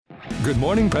Good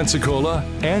morning, Pensacola.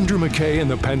 Andrew McKay in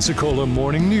the Pensacola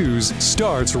Morning News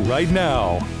starts right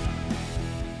now.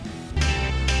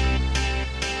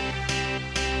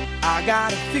 I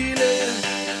got a feeling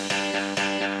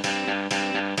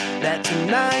that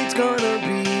tonight's gonna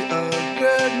be a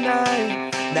good night.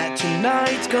 That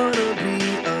tonight's gonna be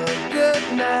a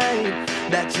good night.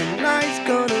 That tonight's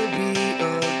gonna be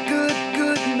a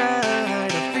good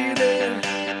night. A feeling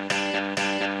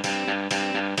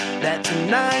that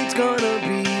tonight's gonna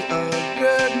be a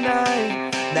good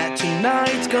night. That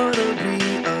tonight's gonna be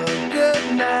a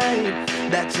good night.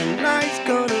 That tonight's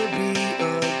gonna be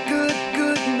a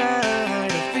good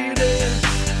night. A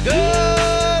feeling.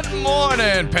 Good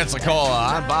morning,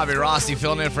 Pensacola. I'm Bobby Rossi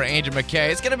filling in for Andrew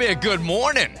McKay. It's going to be a good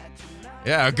morning.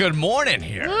 Yeah, a good morning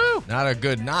here. Woo. Not a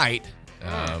good night,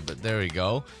 but there we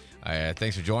go.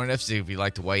 Thanks for joining us. If you'd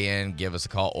like to weigh in, give us a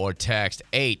call or text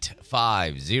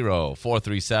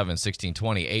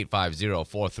 850-437-1620,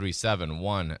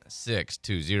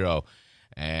 850-437-1620,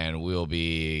 and we'll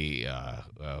be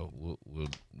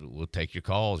we'll take your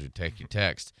calls, we'll take your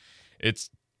text. It's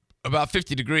about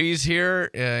 50 degrees here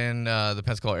in the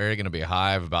Pensacola area. Going to be a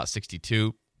high of about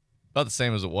 62, about the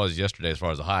same as it was yesterday as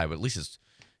far as the high, but at least it's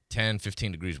 10,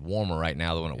 15 degrees warmer right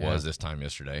now than when it was this time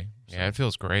yesterday. So, yeah, it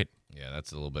feels great. Yeah,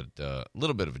 that's a little bit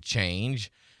of a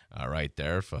change right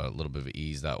there, for a little bit of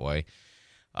ease that way.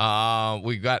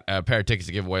 We've got a pair of tickets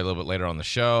to give away a little bit later on the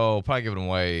show. Probably give them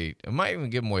away. I might even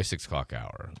give them away 6 o'clock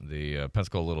hour. The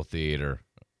Pensacola Little Theater,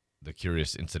 The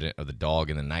Curious Incident of the Dog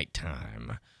in the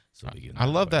Nighttime. So I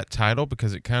love that title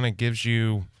because it kind of gives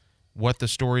you what the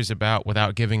story's about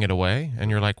without giving it away.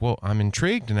 And you're like, well, I'm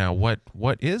intrigued now. What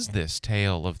is this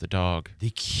tale of the dog? The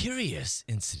Curious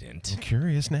Incident. I'm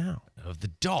curious now. Of the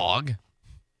dog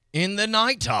in the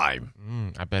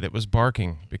nighttime. I bet it was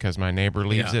barking because my neighbor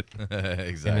leaves it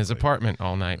exactly. in his apartment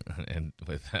all night. And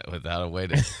without a way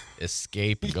to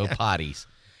escape and go potties.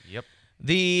 Yep.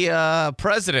 The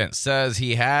president says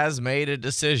he has made a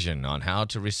decision on how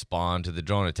to respond to the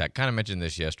drone attack. Kind of mentioned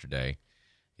this yesterday.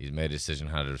 He's made a decision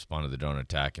how to respond to the drone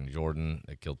attack in Jordan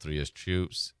that killed 3 of his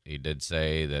troops. He did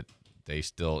say that they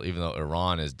still, even though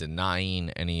Iran is denying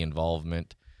any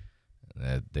involvement,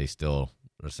 that they still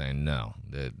are saying no.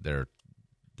 They're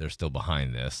still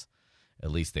behind this.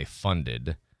 At least they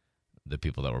funded the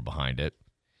people that were behind it.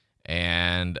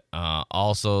 And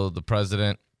also the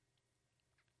president,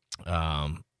 I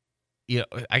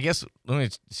guess let me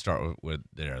start with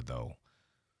there though.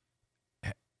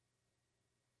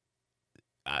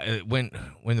 When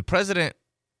the president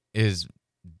is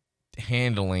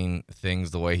handling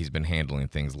things the way he's been handling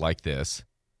things like this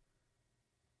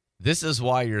is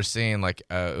why you're seeing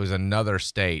it was another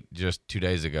state just 2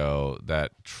 days ago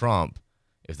that Trump,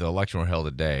 if the election were held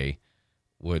today,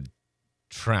 would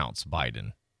trounce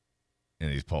Biden in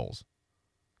these polls.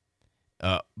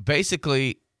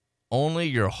 Basically, only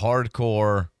your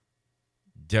hardcore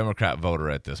Democrat voter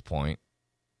at this point,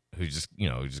 who's just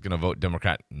going to vote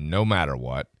Democrat no matter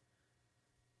what.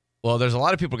 Well, there's a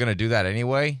lot of people going to do that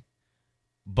anyway,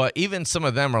 but even some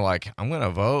of them are like, I'm going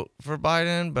to vote for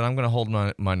Biden, but I'm going to hold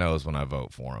my nose when I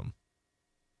vote for him.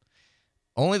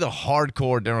 Only the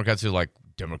hardcore Democrats who are like,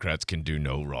 Democrats can do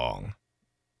no wrong,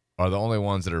 are the only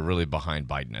ones that are really behind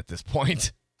Biden at this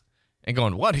point. And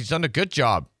going, what? He's done a good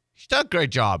job. He's done a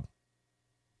great job.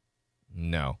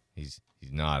 No, he's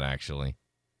not actually.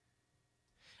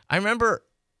 I remember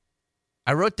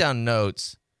I wrote down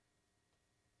notes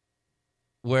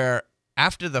where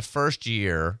after the first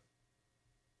year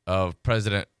of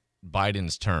President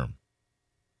Biden's term,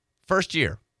 first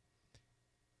year,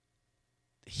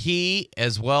 he,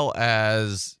 as well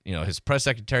as his press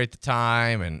secretary at the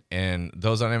time and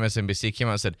those on MSNBC, came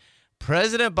out and said,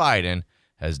 President Biden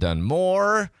has done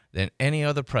more than any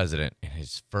other president in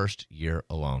his first year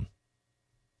alone.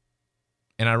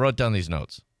 And I wrote down these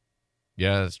notes.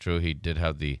 Yeah, that's true. He did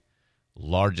have the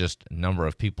largest number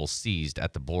of people seized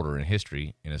at the border in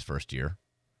history in his first year.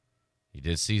 He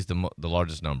did seize the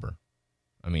largest number.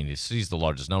 I mean, he seized the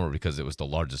largest number because it was the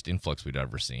largest influx we'd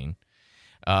ever seen.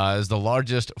 It was the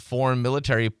largest foreign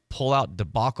military pullout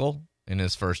debacle in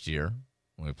his first year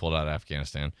when we pulled out of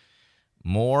Afghanistan.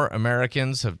 More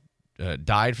Americans have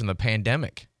died from the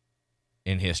pandemic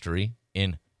in history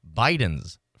in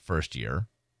Biden's first year.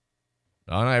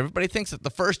 No, everybody thinks that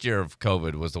the first year of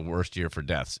COVID was the worst year for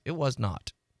deaths. It was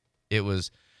not. It was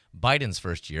Biden's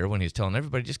first year when he's telling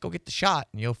everybody, just go get the shot,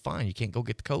 and you'll fine. You can't go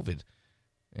get the COVID.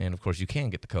 And, of course, you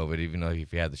can get the COVID even though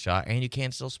if you had the shot, and you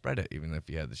can still spread it even if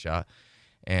you had the shot.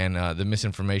 And the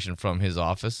misinformation from his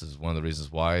office is one of the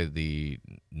reasons why the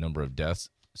number of deaths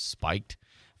spiked.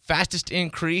 Fastest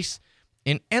increase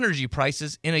in energy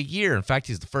prices in a year. In fact,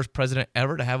 he's the first president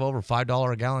ever to have over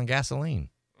 $5 a gallon gasoline.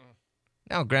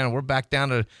 Now, granted, we're back down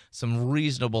to some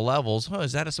reasonable levels. Oh,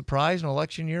 is that a surprise? An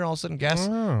election year, all of a sudden gas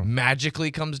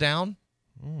magically comes down?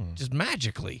 Just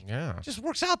magically. Yeah. Just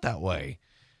works out that way.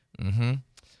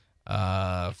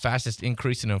 Fastest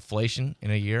increase in inflation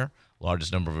in a year.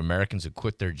 Largest number of Americans who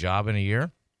quit their job in a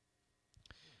year.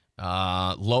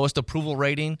 Lowest approval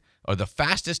rating, or the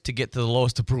fastest to get to the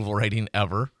lowest approval rating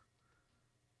ever.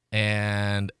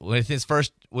 And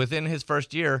within his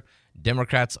first year,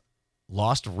 Democrats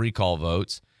lost recall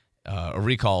votes,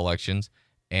 recall elections,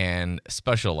 and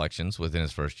special elections within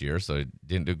his first year, so he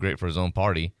didn't do great for his own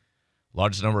party.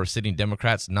 Largest number of sitting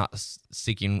Democrats not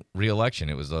seeking re-election.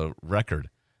 It was a record,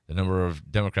 the number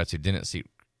of Democrats who didn't seek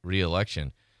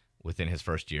re-election within his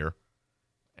first year.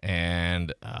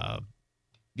 And,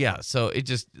 so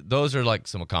those are like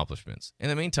some accomplishments. In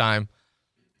the meantime,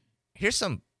 here's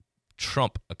some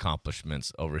Trump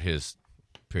accomplishments over his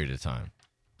period of time,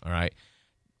 all right?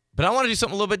 But I want to do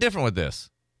something a little bit different with this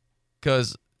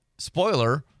because,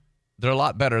 spoiler, they're a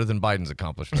lot better than Biden's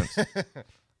accomplishments.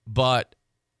 But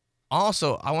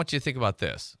also, I want you to think about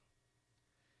this.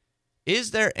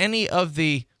 Is there any of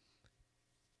the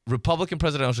Republican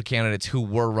presidential candidates who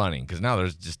were running, because now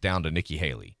there's just down to Nikki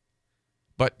Haley,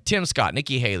 but Tim Scott,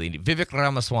 Nikki Haley, Vivek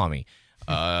Ramaswamy,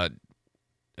 Governor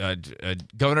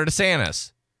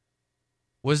DeSantis,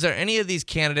 was there any of these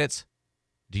candidates,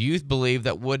 do you believe,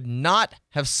 that would not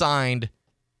have signed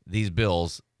these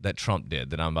bills that Trump did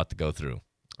that I'm about to go through?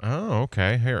 Oh,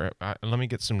 okay. Here, let me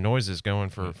get some noises going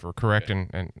for correcting.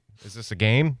 And is this a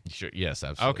game? Sure. Yes,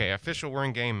 absolutely. Okay, official. We're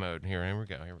in game mode here. Here we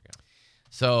go.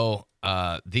 So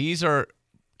these are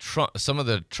some of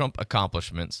the Trump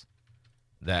accomplishments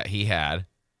that he had,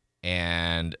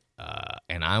 and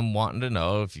I'm wanting to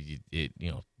know if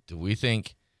do we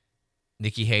think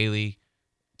Nikki Haley,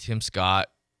 Tim Scott,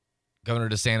 Governor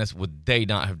DeSantis, would they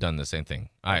not have done the same thing?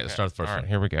 All right, let's start with the first one.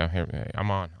 Here we go.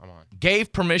 I'm on.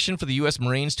 Gave permission for the U.S.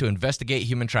 Marines to investigate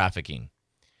human trafficking.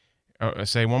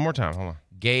 Say one more time. Hold on.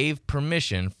 Gave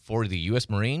permission for the U.S.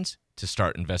 Marines to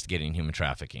start investigating human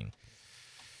trafficking.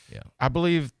 Yeah. I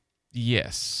believe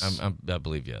yes. I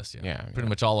believe yes. Yeah. Pretty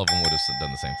much all of them would have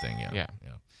done the same thing. Yeah.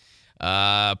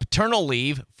 Yeah. Paternal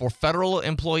leave for federal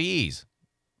employees.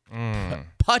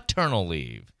 Paternal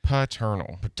leave.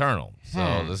 Paternal.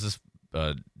 So this is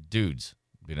dudes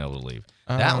being able to leave.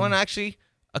 That one, actually,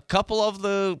 a couple of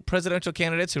the presidential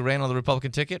candidates who ran on the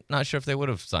Republican ticket, not sure if they would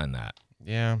have signed that.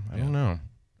 Yeah, I don't know.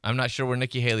 I'm not sure where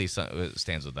Nikki Haley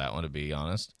stands with that one, to be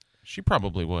honest. She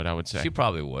probably would, I would say. She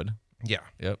probably would. Yeah.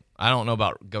 Yep. I don't know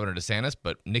about Governor DeSantis,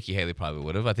 but Nikki Haley probably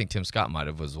would have. I think Tim Scott might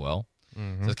have as well. So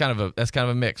that's kind of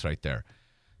a mix right there.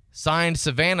 Signed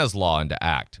Savannah's Law into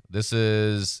act. This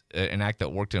is an act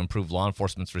that worked to improve law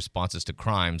enforcement's responses to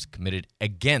crimes committed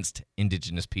against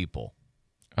indigenous people.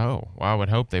 Oh, well, I would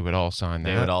hope they would all sign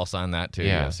that. They would all sign that too.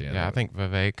 Yeah, Yes, I think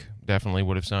Vivek definitely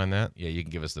would have signed that. Yeah, you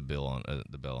can give us the bill on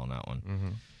that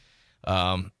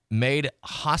one. Made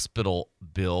hospital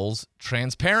bills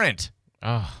transparent.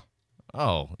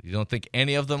 Oh, you don't think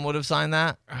any of them would have signed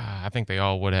that? I think they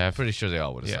all would have. Pretty sure they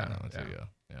all would have signed that one too.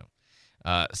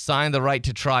 Yeah. Signed the Right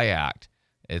to Try Act.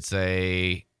 It's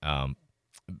it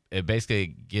basically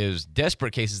gives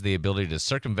desperate cases the ability to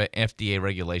circumvent FDA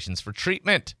regulations for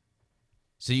treatment.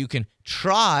 So you can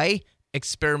try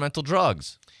experimental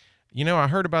drugs. I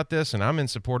heard about this, and I'm in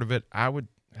support of it. I would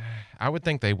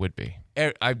think they would be.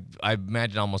 I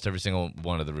imagine almost every single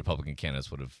one of the Republican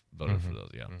candidates would have voted for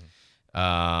those, yeah.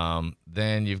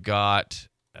 Then you've got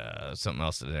something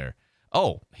else there.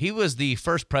 Oh, he was the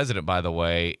first president, by the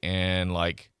way, in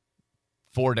like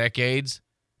 4 decades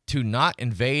to not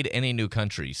invade any new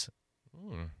countries.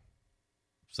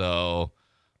 So,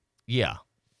 yeah.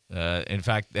 In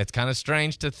fact, that's kind of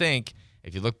strange to think.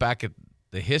 If you look back at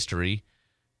the history,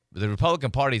 the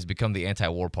Republican Party has become the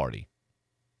anti-war party.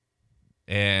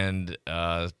 And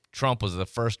Trump was the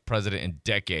first president in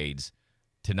decades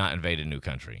to not invade a new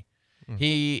country.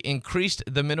 He increased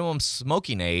the minimum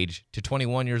smoking age to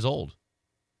 21 years old.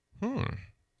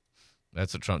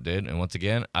 That's what Trump did. And once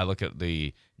again, I look at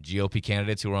the GOP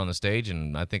candidates who were on the stage,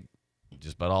 and I think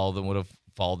just about all of them would have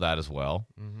followed that as well.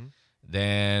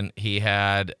 Then he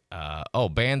had,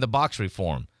 banned the box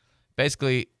reform.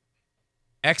 Basically,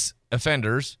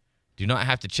 ex-offenders do not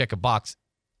have to check a box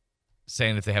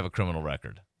saying if they have a criminal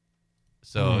record.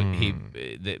 So he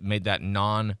made that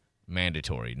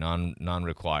non-mandatory,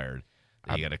 non-required.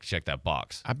 You got to check that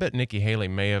box. I bet Nikki Haley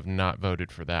may have not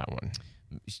voted for that one.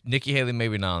 Nikki Haley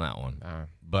maybe not on that one.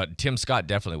 But Tim Scott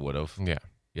definitely would have. Yeah.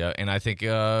 Yeah, and I think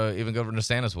even Governor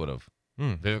DeSantis would have.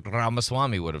 Vivek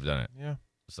Ramaswamy would have done it. Yeah.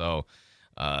 So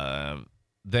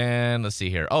Then let's see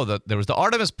here. Oh, there was the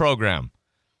Artemis program.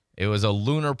 It was a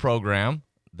lunar program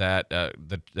that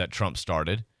that Trump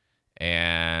started,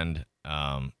 and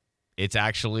it's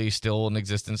actually still in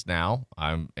existence now.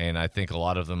 And I think a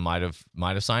lot of them might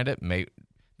have signed it.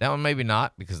 That one maybe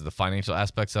not because of the financial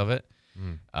aspects of it.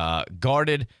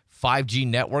 Guarded 5G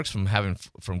networks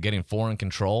from getting foreign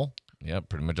control. Yeah,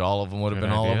 pretty much all of them would have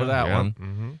been all over that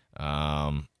one.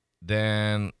 Mm-hmm.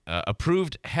 Then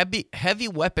approved heavy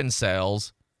weapon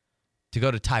sales to go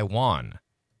to Taiwan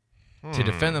to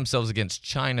defend themselves against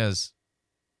China's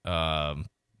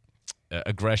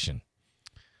aggression.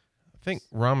 I think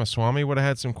Ramaswamy would have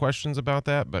had some questions about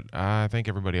that, but I think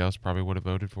everybody else probably would have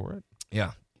voted for it.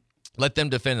 Yeah. Let them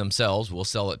defend themselves. We'll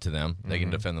sell it to them. They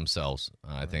can defend themselves.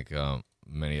 I think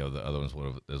many of the other ones would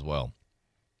have as well.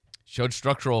 Showed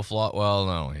structural flaw. Well,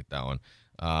 no, I don't hate that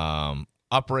one.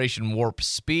 Operation Warp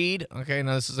Speed. Okay,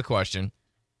 now this is a question.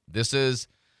 This is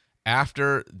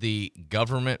after the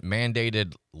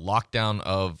government-mandated lockdown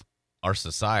of our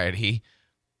society,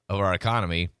 of our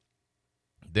economy.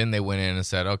 Then they went in and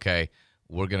said, okay,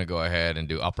 we're going to go ahead and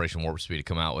do Operation Warp Speed to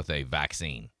come out with a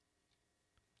vaccine.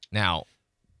 Now,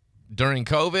 during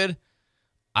COVID,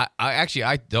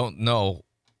 I don't know.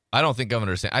 I don't think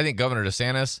Governor DeSantis. I think Governor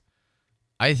DeSantis.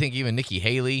 I think even Nikki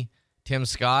Haley, Tim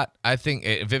Scott. I think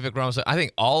Vivek Ramaswamy. I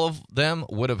think all of them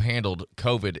would have handled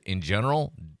COVID in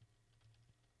general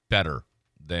better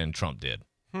than Trump did.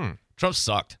 Trump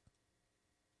sucked.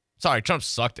 Sorry, Trump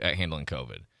sucked at handling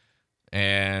COVID,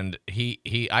 and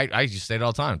I just say it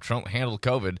all the time. Trump handled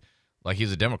COVID like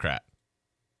he's a Democrat,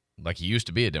 like he used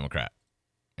to be a Democrat.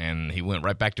 And he went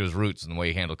right back to his roots in the way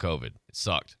he handled COVID. It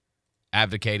sucked.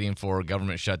 Advocating for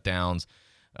government shutdowns,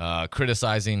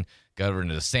 criticizing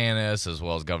Governor DeSantis as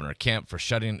well as Governor Kemp for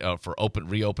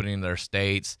reopening their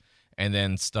states, and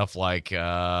then stuff like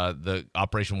the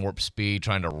Operation Warp Speed,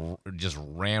 trying to just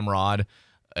ramrod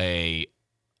a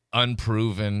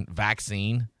unproven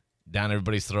vaccine down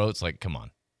everybody's throats. Like, come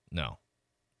on, no,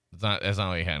 that's not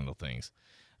how you handle things.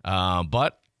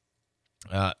 But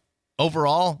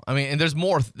overall, I mean, and there's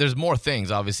more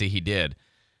things obviously he did,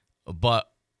 but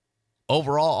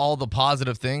overall, all the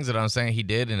positive things that I'm saying he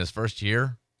did in his first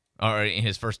year or in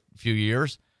his first few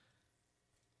years,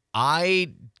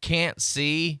 I can't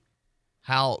see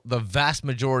how the vast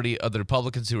majority of the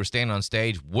Republicans who were standing on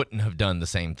stage wouldn't have done the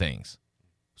same things.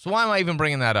 So why am I even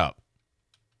bringing that up?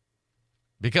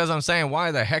 Because I'm saying,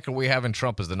 why the heck are we having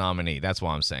Trump as the nominee? That's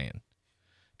why I'm saying.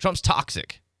 Trump's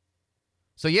toxic.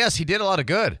 So yes, he did a lot of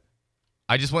good.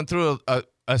 I just went through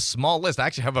a small list. I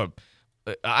actually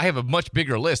have a much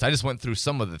bigger list. I just went through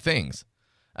some of the things.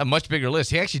 A much bigger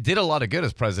list. He actually did a lot of good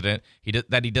as president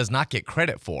that he does not get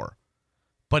credit for.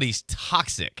 But he's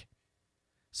toxic.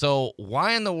 So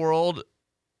why in the world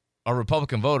are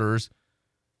Republican voters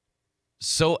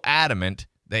so adamant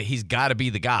that he's got to be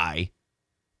the guy?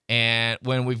 And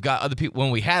when we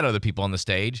had other people on the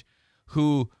stage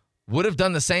who would have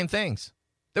done the same things.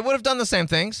 They would have done the same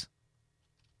things.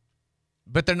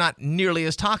 But they're not nearly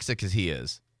as toxic as he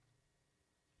is.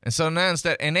 And so now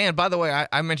and by the way,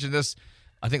 I mentioned this,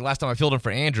 I think last time I filled in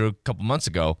for Andrew a couple months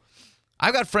ago.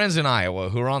 I've got friends in Iowa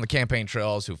who are on the campaign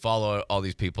trails, who follow all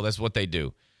these people. That's what they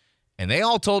do. And they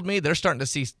all told me they're starting to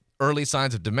see early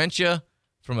signs of dementia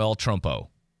from El Trumpo.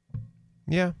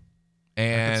 Yeah.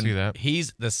 And I can see that.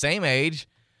 He's the same age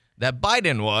that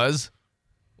Biden was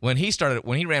when he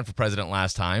ran for president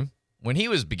last time, when he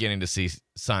was beginning to see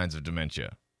signs of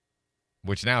dementia,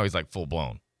 which now he's like full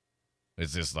blown.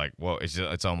 It's just like, well,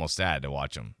 it's almost sad to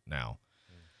watch him now.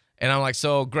 And I'm like,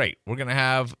 so great. We're going to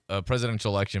have a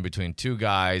presidential election between two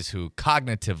guys who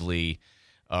cognitively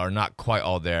are not quite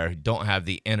all there, who don't have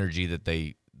the energy that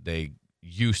they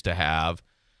used to have.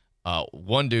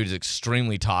 One dude is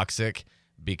extremely toxic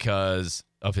because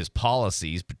of his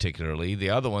policies, particularly. The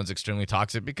other one's extremely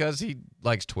toxic because he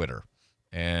likes Twitter.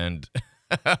 And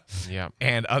yeah,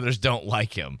 and others don't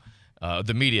like him.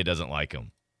 The media doesn't like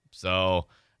him. So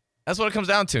that's what it comes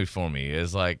down to for me,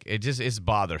 is like, it's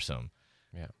bothersome.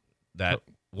 Yeah. That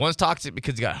one's toxic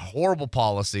because he got horrible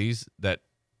policies that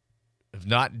have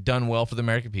not done well for the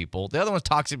American people. The other one's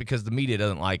toxic because the media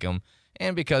doesn't like him,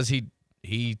 and because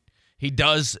he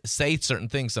does say certain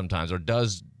things sometimes, or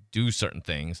does do certain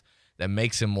things that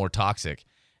makes him more toxic.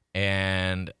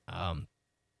 And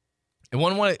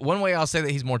one way I'll say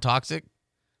that he's more toxic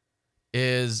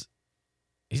is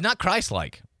he's not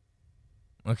Christ-like.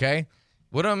 Okay?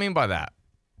 What do I mean by that?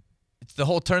 It's the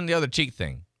whole turn the other cheek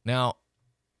thing. Now,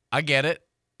 I get it.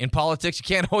 In politics, you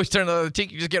can't always turn the other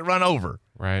cheek. You just get run over.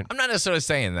 Right. I'm not necessarily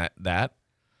saying that.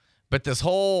 But this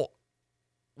whole...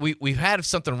 We've had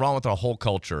something wrong with our whole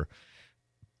culture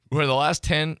where the last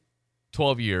 10,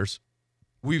 12 years,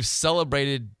 we've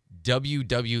celebrated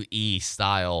WWE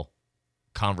style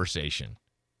conversation.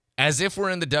 As if we're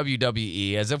in the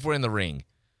WWE, as if we're in the ring.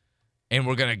 And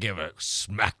we're going to give a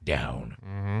smackdown.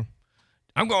 Mm-hmm.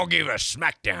 I'm going to give a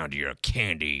smackdown to your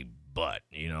candy butt,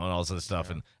 and all this other stuff.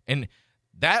 Yeah. And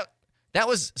that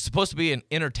was supposed to be an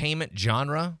entertainment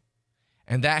genre,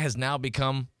 and that has now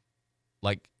become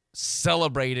like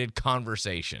celebrated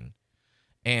conversation.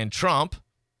 And Trump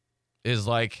is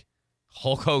like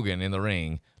Hulk Hogan in the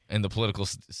ring in the political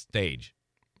stage.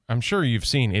 I'm sure you've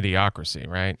seen Idiocracy,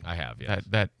 right? I have, yes.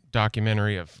 That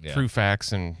documentary of true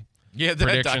facts and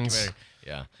predictions. Documentary.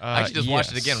 Yeah. I actually just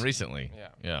watched it again recently.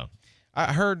 Yeah.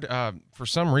 I heard, for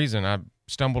some reason, I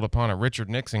stumbled upon a Richard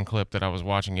Nixon clip that I was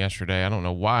watching yesterday. I don't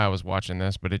know why I was watching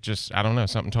this, but I don't know,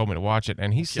 something told me to watch it.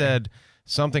 And he said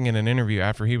something in an interview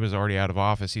after he was already out of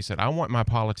office. He said, I want my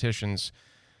politicians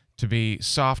to be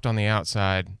soft on the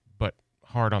outside, but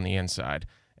hard on the inside.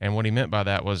 And what he meant by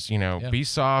that was, be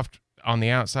soft on the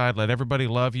outside, let everybody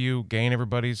love you, gain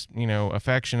everybody's,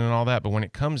 affection and all that. But when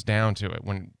it comes down to it,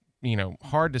 when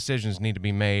hard decisions need to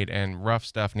be made and rough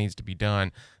stuff needs to be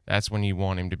done, that's when you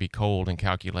want him to be cold and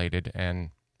calculated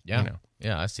and,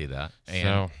 Yeah, I see that.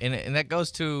 And that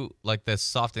goes to, like, this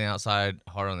soft on the outside,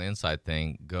 hard on the inside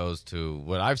thing goes to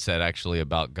what I've said, actually,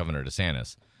 about Governor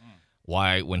DeSantis.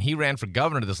 Why, when he ran for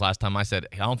governor this last time, I said,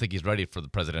 I don't think he's ready for the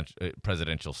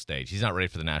presidential stage. He's not ready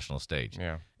for the national stage.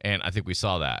 Yeah. And I think we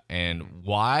saw that. And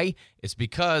why? It's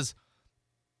because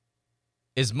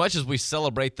as much as we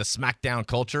celebrate the Smackdown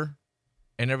culture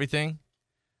and everything,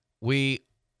 we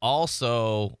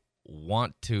also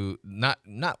want to, not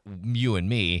you and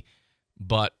me,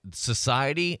 but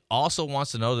society also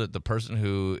wants to know that the person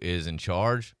who is in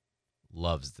charge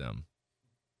loves them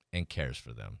and cares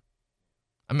for them.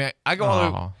 I mean, I go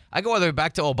all the way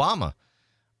back to Obama.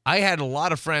 I had a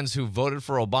lot of friends who voted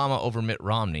for Obama over Mitt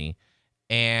Romney,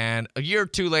 and a year or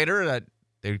two later,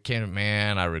 they came,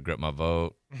 man, I regret my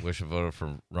vote. Wish I voted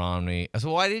for Romney. I said,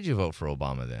 well, why did you vote for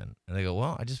Obama then? And they go,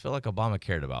 well, I just feel like Obama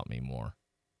cared about me more.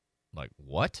 I'm like,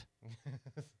 what?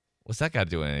 What's that got to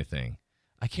do with anything?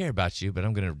 I care about you, but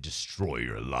I'm going to destroy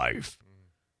your life.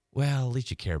 Well, at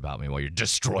least you care about me while you're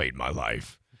destroying my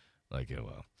life. Like, yeah,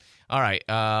 well. All right.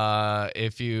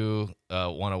 If you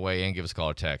want to weigh in, give us a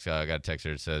call or text. I got a text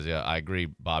here that says, yeah, I agree,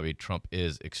 Bobby. Trump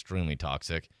is extremely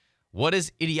toxic. What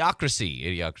is Idiocracy?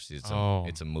 Idiocracy,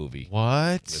 it's a movie.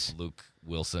 What? With Luke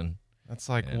Wilson. That's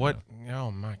like what?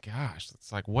 Oh, my gosh.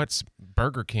 It's like, what's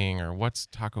Burger King or what's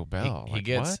Taco Bell? He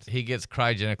gets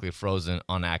cryogenically frozen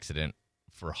on accident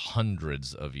for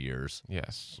hundreds of years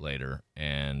later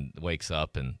and wakes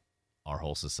up, and our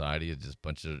whole society is just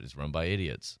is run by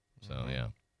idiots. So, yeah.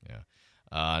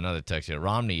 Another text here.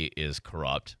 Romney is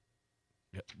corrupt.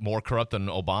 More corrupt than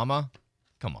Obama?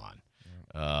 Come on.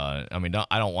 I mean,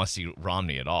 I don't want to see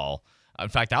Romney at all. In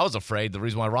fact, I was afraid the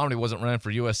reason why Romney wasn't running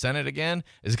for U.S. Senate again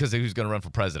is because he was going to run for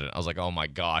president. I was like, oh, my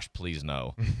gosh, please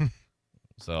no.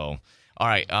 So, all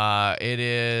right. It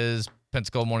is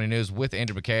Pensacola Morning News with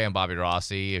Andrew McKay and Bobby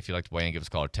Rossi. If you'd like to weigh in, give us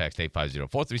a call or text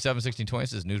 850-437-1620.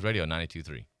 This is News Radio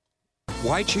 92.3.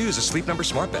 Why choose a Sleep Number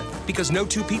smart bed? Because no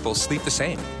two people sleep the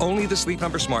same. Only the Sleep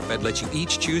Number smart bed lets you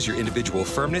each choose your individual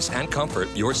firmness and comfort,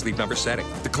 your Sleep Number setting.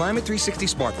 The Climate 360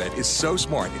 smart bed is so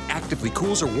smart it actively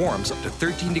cools or warms up to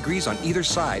 13 degrees on either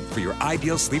side for your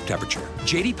ideal sleep temperature.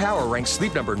 J.D. Power ranks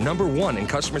Sleep Number #1 in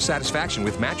customer satisfaction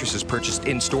with mattresses purchased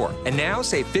in-store. And now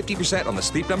save 50% on the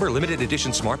Sleep Number limited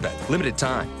edition smart bed. Limited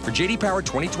time. For J.D. Power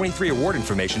 2023 award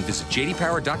information, visit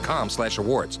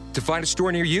jdpower.com/awards. To find a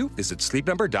store near you, visit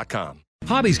sleepnumber.com.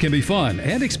 Hobbies can be fun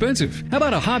and expensive. How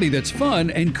about a hobby that's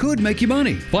fun and could make you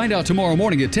money? Find out tomorrow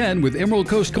morning at 10 with Emerald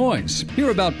Coast Coins.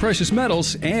 Hear about precious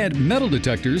metals and metal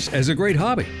detectors as a great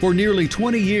hobby. For nearly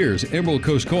 20 years, Emerald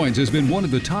Coast Coins has been one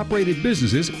of the top-rated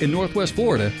businesses in Northwest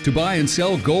Florida to buy and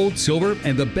sell gold, silver,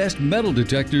 and the best metal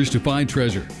detectors to find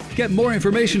treasure. Get more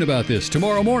information about this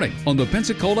tomorrow morning on the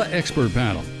Pensacola Expert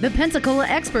Panel. The Pensacola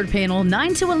Expert Panel,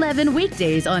 9 to 11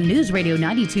 weekdays on News Radio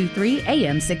 92.3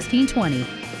 AM 1620.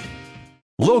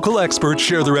 Local experts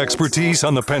share their expertise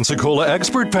on the Pensacola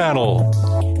Expert Panel.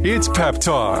 It's Pep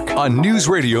Talk on News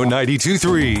Radio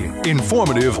 92.3.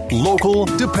 Informative, local,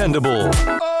 dependable.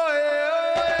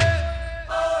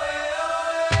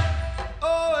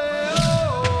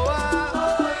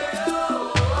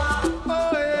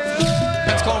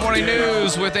 Pensacola Morning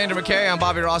News with Andrew McKay. I'm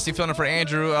Bobby Rossi filling in for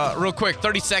Andrew. Real quick,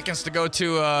 30 seconds to go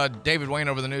to David Wayne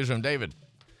over the newsroom. David.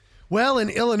 Well, in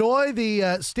Illinois,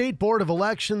 the State Board of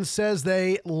Elections says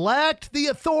they lacked the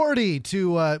authority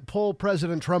to pull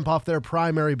President Trump off their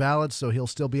primary ballot, so he'll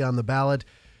still be on the ballot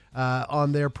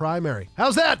on their primary.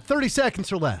 How's that? 30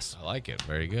 seconds or less. I like it.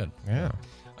 Very good. Yeah.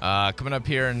 Coming up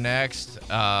here next,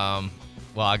 I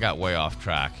got way off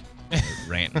track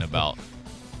ranting about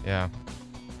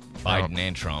Biden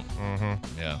and Trump.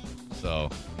 Mm-hmm. Yeah. So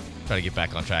try to get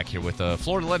back on track here with a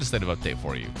Florida legislative update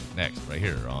for you next, right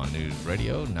here on News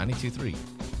Radio 92.3.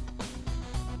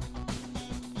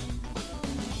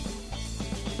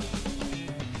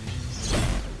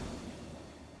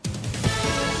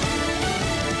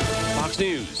 Fox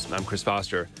News. I'm Chris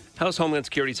Foster. House Homeland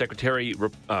Security Secretary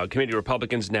Committee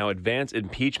Republicans now advance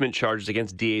impeachment charges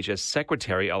against DHS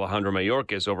Secretary Alejandro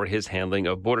Mayorkas over his handling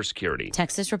of border security.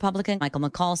 Texas Republican Michael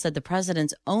McCall said the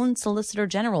president's own Solicitor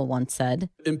General once said,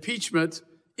 impeachment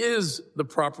is the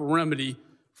proper remedy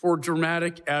for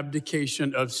dramatic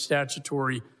abdication of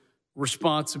statutory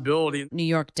responsibility. New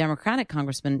York Democratic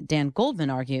Congressman Dan Goldman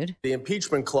argued, the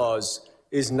impeachment clause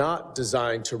is not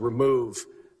designed to remove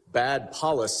bad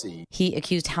policy. He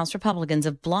accused House Republicans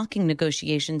of blocking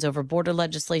negotiations over border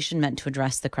legislation meant to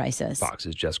address the crisis.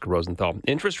 Fox's Jessica Rosenthal.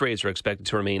 Interest rates are expected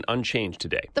to remain unchanged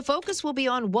today. The focus will be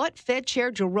on what Fed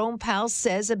Chair Jerome Powell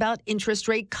says about interest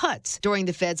rate cuts. During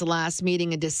the Fed's last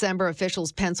meeting in December,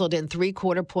 officials penciled in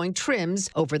 3/4-point trims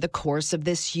over the course of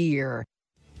this year.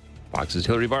 Fox's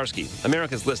Hillary Varsky.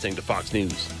 America's listening to Fox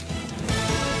News.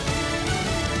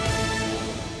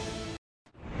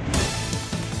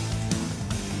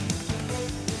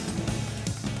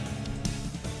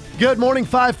 Good morning,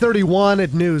 5:31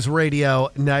 at News Radio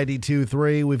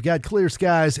 92.3. We've got clear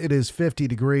skies. It is 50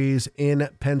 degrees in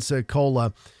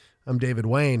Pensacola. I'm David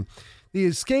Wayne. The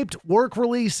escaped work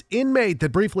release inmate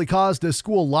that briefly caused a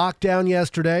school lockdown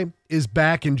yesterday is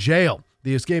back in jail.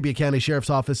 The Escambia County Sheriff's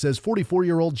Office says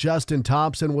 44-year-old Justin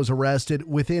Thompson was arrested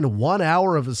within 1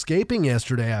 hour of escaping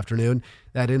yesterday afternoon.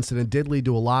 That incident did lead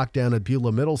to a lockdown at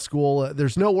Beulah Middle School.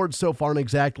 There's no word so far on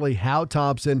exactly how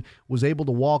Thompson was able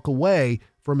to walk away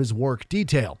from his work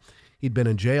detail. He'd been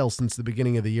in jail since the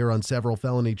beginning of the year on several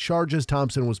felony charges.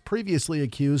 Thompson was previously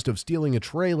accused of stealing a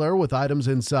trailer with items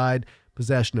inside,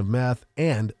 possession of meth,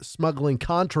 and smuggling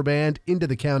contraband into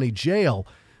the county jail.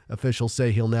 Officials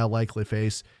say he'll now likely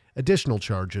face additional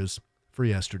charges for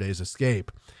yesterday's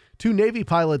escape. 2 Navy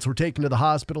pilots were taken to the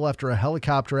hospital after a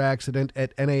helicopter accident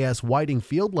at NAS Whiting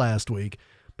Field last week.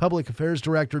 Public Affairs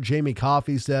Director Jamie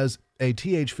Coffey says a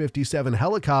TH-57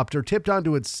 helicopter tipped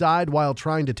onto its side while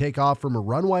trying to take off from a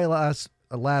runway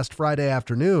last Friday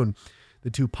afternoon. The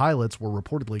 2 pilots were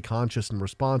reportedly conscious and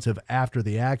responsive after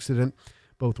the accident.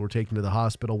 Both were taken to the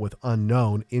hospital with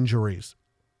unknown injuries.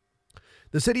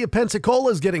 The city of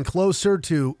Pensacola is getting closer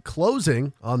to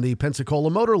closing on the Pensacola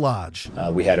Motor Lodge.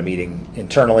 We had a meeting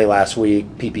internally last week,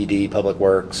 PPD, Public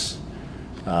Works,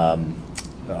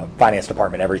 Finance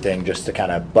Department, everything, just to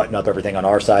kind of button up everything on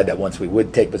our side, that once we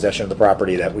would take possession of the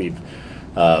property, that we've,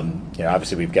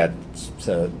 obviously we've got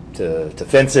to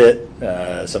fence it,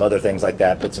 some other things like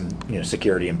that, put some,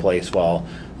 security in place while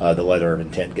the letter of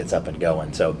intent gets up and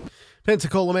going. So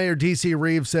Pensacola Mayor D.C.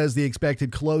 Reeves says the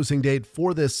expected closing date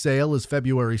for this sale is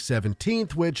February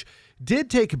 17th, which did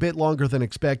take a bit longer than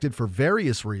expected for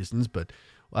various reasons, but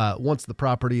once the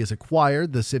property is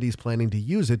acquired, the city's planning to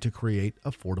use it to create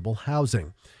affordable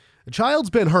housing. A child's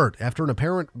been hurt after an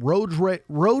apparent road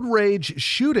rage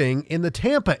shooting in the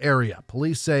Tampa area.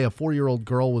 Police say a 4-year-old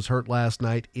girl was hurt last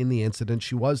night in the incident.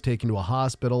 She was taken to a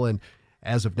hospital and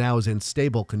as of now is in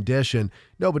stable condition.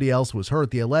 Nobody else was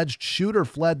hurt. The alleged shooter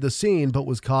fled the scene but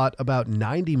was caught about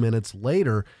 90 minutes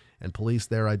later, and police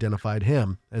there identified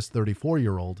him as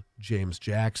 34-year-old James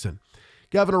Jackson.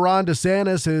 Governor Ron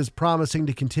DeSantis is promising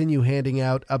to continue handing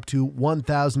out up to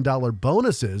 $1,000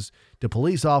 bonuses to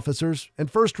police officers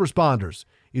and first responders.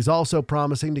 He's also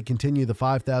promising to continue the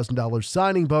 $5,000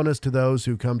 signing bonus to those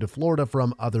who come to Florida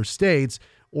from other states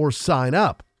or sign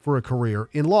up for a career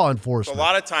in law enforcement. A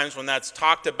lot of times when that's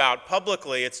talked about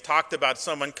publicly, it's talked about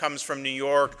someone comes from New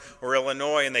York or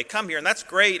Illinois and they come here, and that's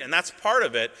great, and that's part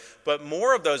of it. But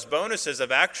more of those bonuses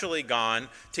have actually gone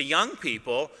to young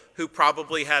people who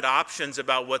probably had options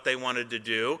about what they wanted to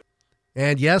do.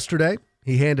 And yesterday,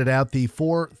 he handed out the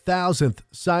 4,000th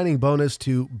signing bonus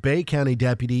to Bay County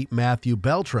Deputy Matthew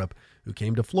Beltrop, who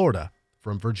came to Florida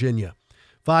from Virginia.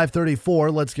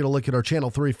 5:34, let's get a look at our Channel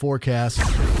 3 forecast.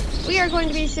 We are going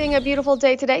to be seeing a beautiful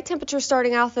day today. Temperatures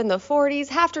starting off in the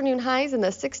 40s, afternoon highs in the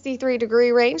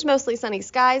 63-degree range, mostly sunny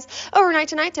skies. Overnight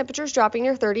tonight, temperatures dropping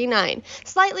near 39.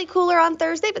 Slightly cooler on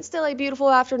Thursday, but still a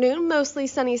beautiful afternoon, mostly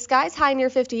sunny skies, high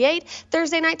near 58.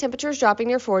 Thursday night, temperatures dropping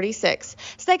near 46.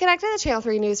 Stay connected to the Channel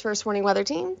 3 News First Warning Weather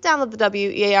Team. Download the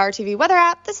WEAR TV weather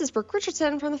app. This is Brooke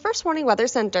Richardson from the First Warning Weather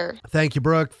Center. Thank you,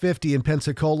 Brooke. 50 in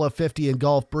Pensacola, 50 in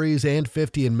Gulf Breeze, and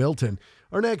 50 in Milton.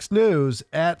 Our next news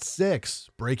at 6.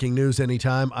 Breaking news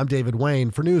anytime. I'm David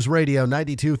Wayne for News Radio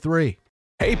 92.3.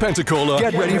 Hey, Pensacola,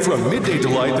 get ready for a midday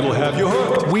delight that'll have you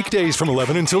hooked. Weekdays from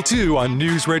 11 until 2 on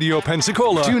News Radio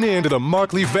Pensacola. Tune in to the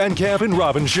Markley, Van Camp, and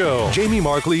Robbins Show. Jamie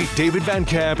Markley, David Van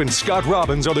Camp, and Scott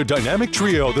Robbins are the dynamic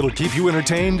trio that'll keep you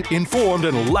entertained, informed,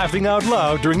 and laughing out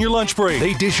loud during your lunch break.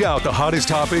 They dish out the hottest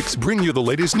topics, bring you the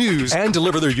latest news, and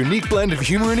deliver their unique blend of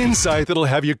humor and insight that'll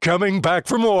have you coming back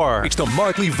for more. It's the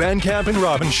Markley, Van Camp, and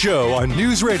Robbins Show on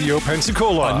News Radio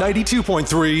Pensacola on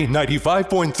 92.3,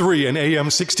 95.3, and AM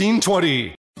 1620.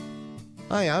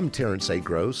 Hi, I'm Terrence A.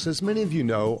 Gross. As many of you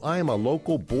know, I am a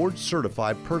local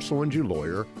board-certified personal injury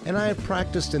lawyer, and I have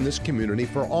practiced in this community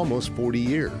for almost 40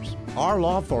 years. Our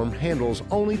law firm handles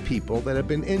only people that have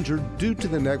been injured due to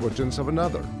the negligence of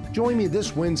another. Join me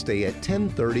this Wednesday at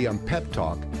 10:30 on Pep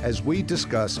Talk as we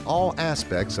discuss all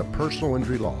aspects of personal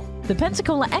injury law. The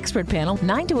Pensacola Expert Panel,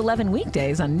 9 to 11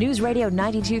 weekdays on News Radio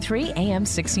 92.3 AM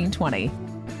 1620.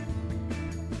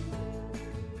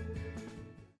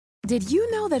 Did you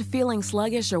know that feeling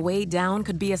sluggish or weighed down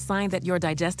could be a sign that your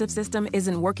digestive system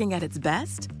isn't working at its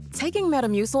best? Taking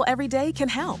Metamucil every day can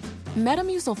help.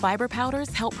 Metamucil fiber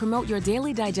powders help promote your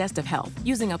daily digestive health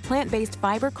using a plant-based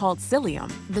fiber called psyllium.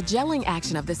 The gelling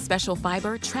action of this special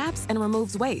fiber traps and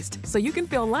removes waste so you can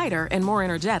feel lighter and more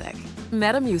energetic.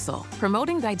 Metamucil,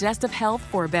 promoting digestive health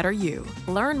for a better you.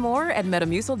 Learn more at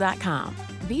metamucil.com.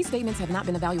 These statements have not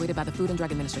been evaluated by the Food and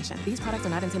Drug Administration. These products are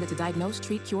not intended to diagnose,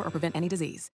 treat, cure, or prevent any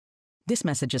disease. This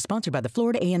message is sponsored by the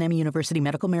Florida A&M University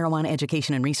Medical Marijuana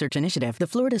Education and Research Initiative, the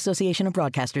Florida Association of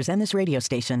Broadcasters, and this radio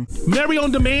station. Mary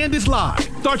on Demand is live.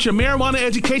 Start your marijuana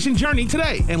education journey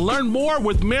today and learn more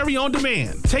with Mary on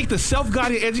Demand. Take the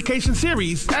self-guided education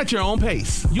series at your own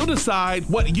pace. You'll decide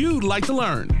what you'd like to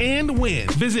learn and when.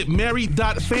 Visit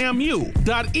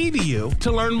mary.famu.edu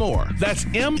to learn more. That's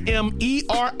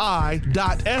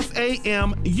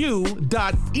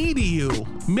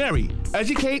mmeri.famu.edu. Mary,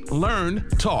 educate, learn,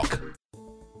 talk.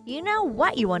 You know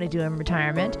what you want to do in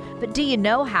retirement, but do you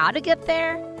know how to get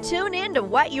there? Tune in to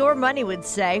What Your Money Would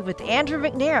Say with Andrew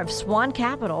McNair of Swan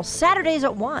Capital, Saturdays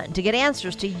at 1 to get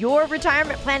answers to your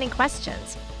retirement planning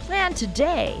questions. Plan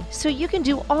today so you can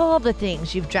do all the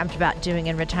things you've dreamt about doing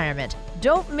in retirement.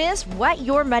 Don't miss What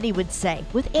Your Money Would Say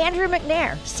with Andrew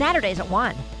McNair, Saturdays at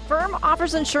 1. Firm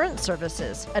offers insurance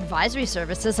services. Advisory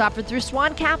services offered through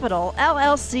Swan Capital,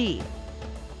 LLC.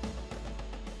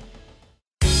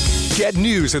 Get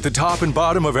news at the top and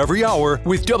bottom of every hour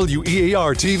with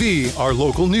WEAR TV, our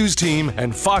local news team,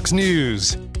 and Fox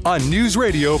News on News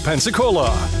Radio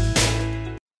Pensacola.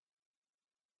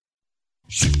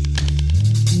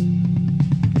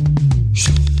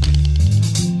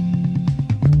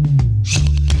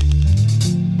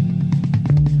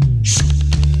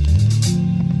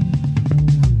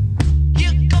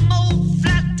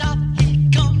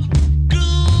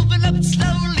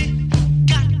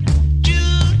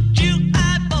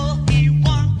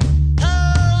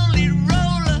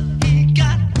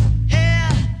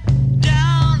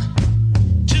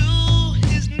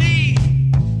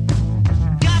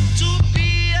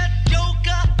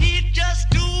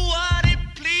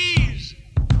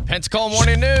 Pensacola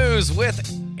Morning News with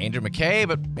Andrew McKay,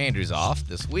 but Andrew's off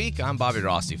this week. I'm Bobby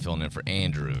Rossi filling in for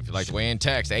Andrew. If you'd like to weigh in,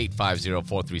 text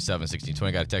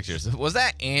 850-437-1620. Got a text here. Was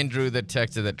that Andrew that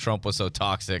texted that Trump was so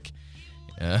toxic?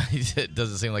 It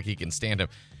doesn't seem like he can stand him.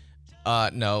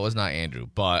 No, it was not Andrew.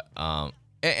 But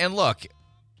and look,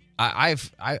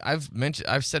 I've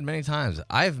said many times,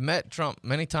 I've met Trump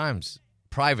many times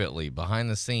privately, behind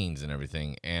the scenes and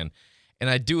everything, and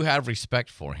I do have respect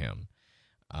for him.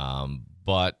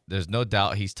 But there's no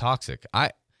doubt he's toxic. I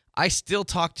still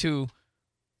talk to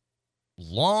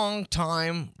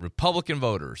longtime Republican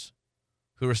voters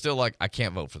who are still like, I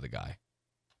can't vote for the guy.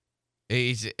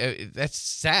 That's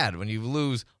sad when you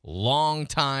lose long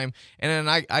time. And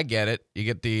then I get it. You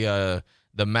get the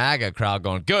MAGA crowd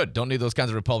going, good, don't need those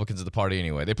kinds of Republicans in the party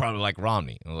anyway. They probably like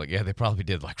Romney. I was like, yeah, they probably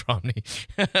did like Romney.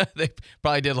 They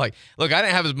probably did like, look, I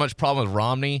didn't have as much problem with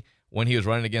Romney when he was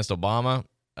running against Obama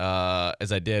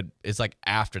as I did. It's like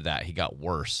after that he got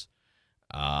worse.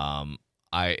 I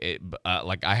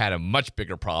had a much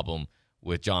bigger problem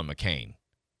with John McCain.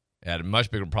 I had a much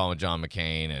bigger problem with John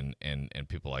McCain and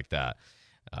people like that.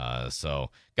 So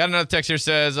got another text here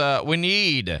says we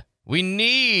need a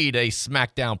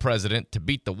Smackdown president to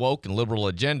beat the woke and liberal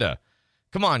agenda.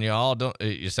 Come on, y'all!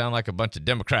 You sound like a bunch of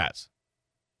Democrats,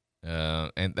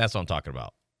 and that's what I'm talking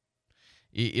about.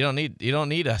 You don't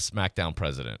need a Smackdown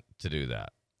president to do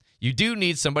that. You do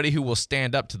need somebody who will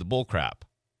stand up to the bullcrap.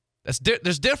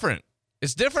 There's different.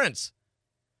 It's difference.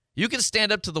 You can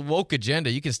stand up to the woke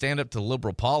agenda. You can stand up to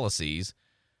liberal policies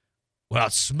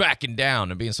without smacking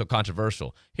down and being so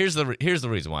controversial. Here's the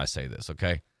reason why I say this,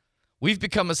 okay? We've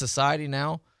become a society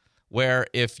now where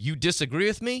if you disagree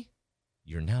with me,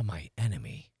 you're now my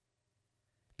enemy.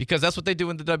 Because that's what they do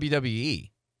in the WWE.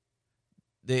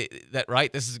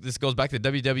 Right? This goes back to the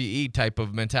WWE type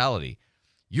of mentality.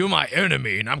 You're my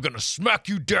enemy, and I'm going to smack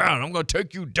you down. I'm going to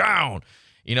take you down.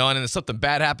 And then something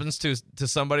bad happens to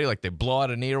somebody, like they blow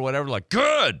out a knee or whatever, like,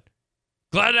 good.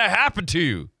 Glad that happened to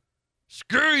you.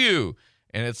 Screw you.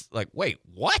 And it's like, wait,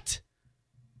 what?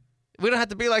 We don't have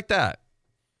to be like that.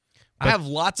 I have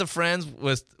lots of friends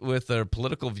with their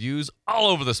political views all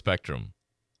over the spectrum.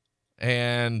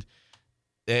 And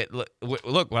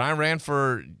look, when I ran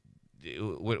for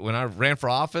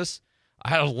office, I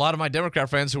had a lot of my Democrat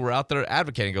friends who were out there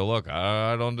advocating. Go, look,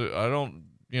 I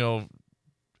don't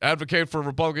advocate for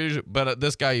Republicans, but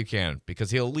this guy you can,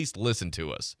 because he'll at least listen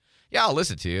to us. Yeah, I'll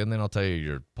listen to you, and then I'll tell you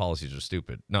your policies are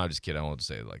stupid. No, I'm just kidding. I won't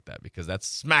say it like that because that's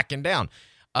smacking down.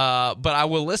 But I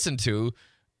will listen to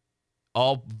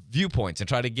all viewpoints and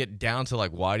try to get down to,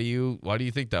 like, why do you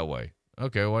think that way?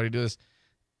 Okay, why do you do this?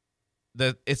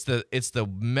 It's the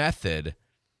method.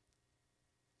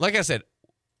 Like I said,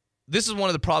 this is one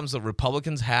of the problems that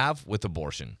Republicans have with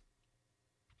abortion.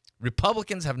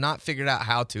 Republicans have not figured out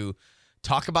how to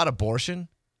talk about abortion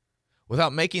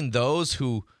without making those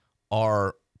who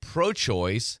are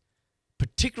pro-choice,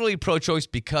 particularly pro-choice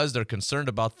because they're concerned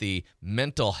about the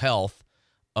mental health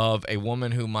of a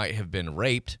woman who might have been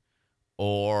raped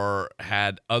or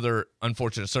had other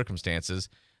unfortunate circumstances.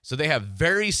 So they have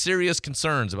very serious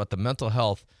concerns about the mental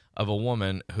health of a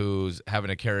woman who's having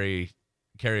to carry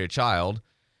a child.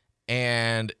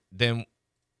 And then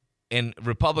in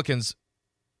Republicans'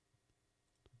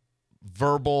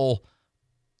 verbal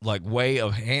way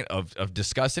of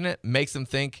discussing it makes them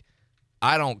think,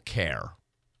 I don't care.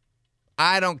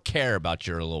 I don't care about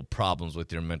your little problems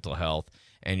with your mental health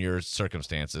and your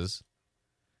circumstances.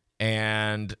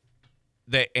 And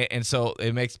so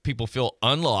it makes people feel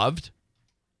unloved.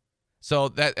 So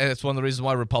that's one of the reasons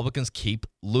why Republicans keep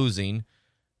losing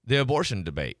the abortion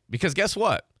debate. Because guess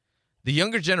what? The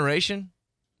younger generation,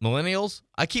 millennials,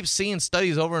 I keep seeing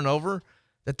studies over and over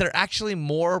that they're actually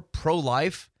more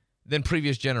pro-life than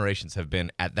previous generations have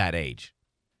been at that age.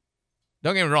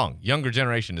 Don't get me wrong, younger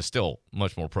generation is still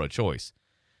much more pro-choice.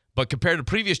 But compared to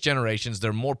previous generations,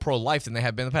 they're more pro-life than they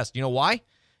have been in the past. You know why?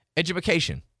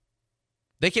 Education.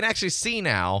 They can actually see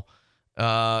now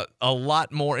a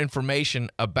lot more information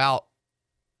about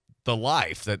the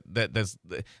life that's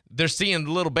they're seeing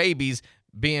little babies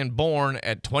being born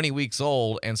at 20 weeks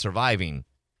old and surviving,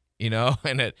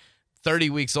 and at 30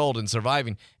 weeks old and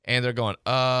surviving, and they're going,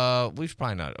 we should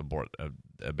probably not abort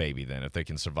a baby then if they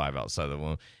can survive outside the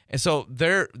womb. And so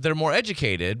they're more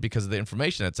educated because of the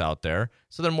information that's out there,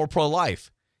 so they're more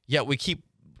pro-life. Yet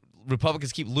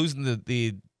Republicans keep losing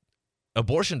the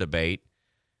abortion debate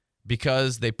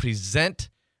because they present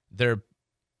their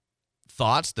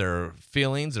thoughts, their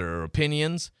feelings, their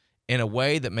opinions in a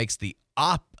way that makes the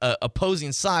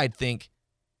opposing side think,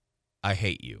 I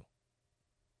hate you.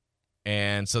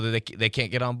 And so that they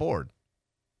can't get on board.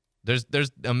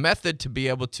 There's a method to be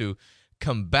able to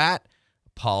combat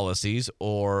policies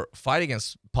or fight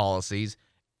against policies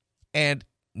and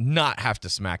not have to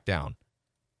smack down.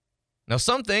 Now,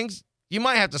 some things you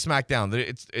might have to smack down.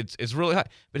 It's really high,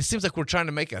 but it seems like we're trying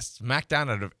to make a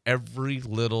smackdown out of every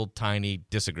little tiny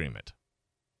disagreement.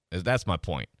 That's my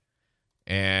point.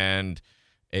 And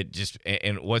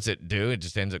what's it do? It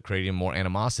just ends up creating more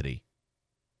animosity.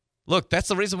 Look, that's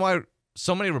the reason why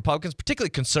so many Republicans, particularly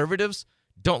conservatives,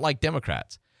 don't like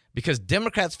Democrats. Because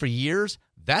Democrats for years,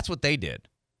 that's what they did.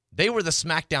 They were the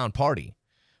smackdown party.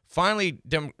 Finally,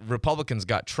 Republicans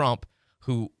got Trump,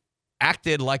 who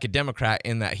acted like a Democrat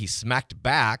in that he smacked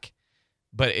back,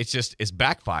 but it's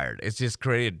backfired. It's just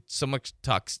created so much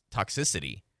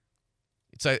toxicity.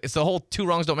 It's the whole two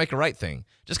wrongs don't make a right thing.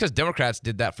 Just because Democrats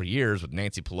did that for years with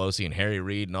Nancy Pelosi and Harry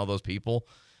Reid and all those people,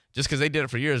 just because they did it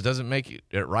for years doesn't make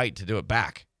it right to do it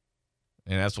back.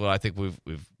 And that's what I think we've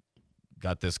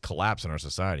got this collapse in our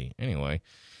society. Anyway,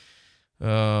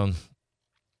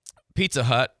 Pizza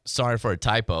Hut, sorry for a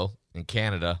typo, in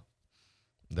Canada,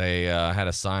 they had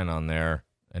a sign on there,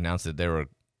 announced that they were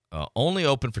only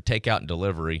open for takeout and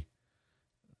delivery.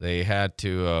 They had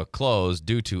to close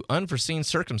due to unforeseen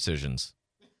circumcisions.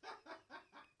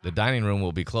 The dining room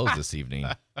will be closed this evening.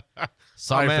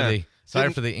 Sorry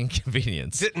for the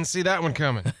inconvenience. Didn't see that one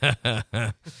coming.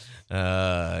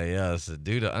 Yes,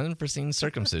 due to unforeseen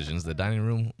circumcisions, the dining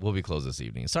room will be closed this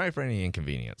evening. Sorry for any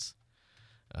inconvenience.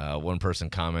 One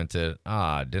person commented,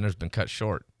 dinner's been cut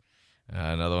short.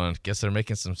 Another one, guess they're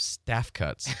making some staff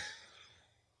cuts.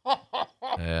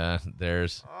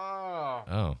 There's. Oh,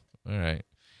 all right.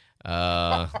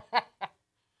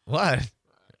 What?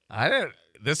 I don't.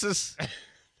 This is.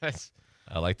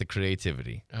 I like the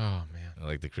creativity. Oh man, I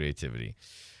like the creativity.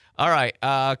 All right,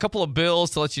 a couple of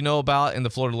bills to let you know about in the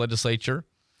Florida Legislature.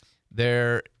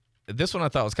 This one I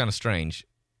thought was kind of strange.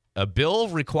 A bill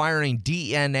requiring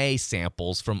DNA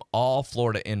samples from all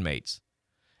Florida inmates.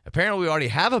 Apparently, we already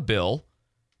have a bill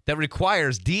that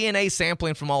requires DNA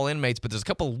sampling from all inmates, but there's a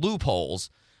couple of loopholes.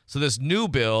 So this new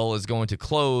bill is going to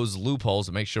close loopholes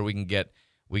and make sure we can get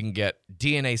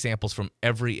DNA samples from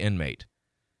every inmate.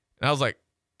 And I was like,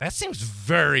 that seems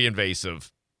very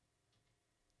invasive.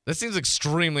 That seems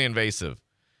extremely invasive.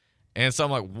 And so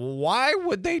I'm like, why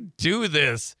would they do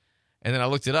this? And then I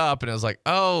looked it up, and it was like,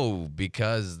 oh,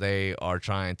 because they are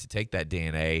trying to take that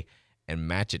DNA and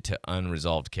match it to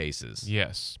unresolved cases.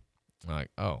 Yes. I'm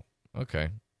like, oh, okay.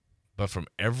 But from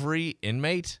every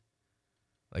inmate?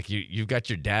 Like, you've got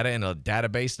your data in a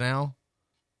database now?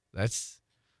 That's,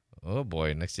 oh,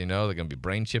 boy. Next thing you know, they're going to be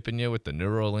brain chipping you with the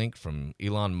Neuralink from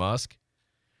Elon Musk.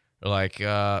 They're like,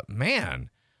 man,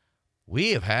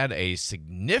 we have had a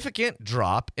significant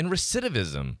drop in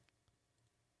recidivism.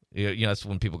 You know, that's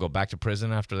when people go back to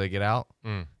prison after they get out.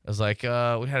 It was like, we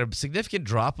had a significant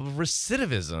drop of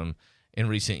recidivism in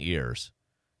recent years.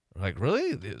 We're like,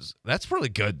 really? That's really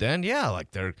good then. Yeah,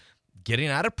 like they're getting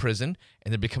out of prison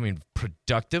and they're becoming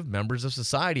productive members of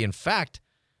society. In fact,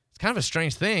 it's kind of a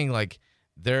strange thing. Like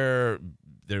they're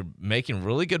making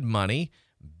really good money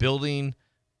building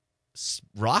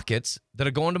rockets that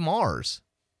are going to Mars.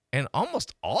 And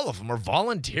almost all of them are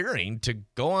volunteering to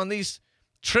go on these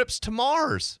trips to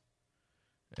Mars.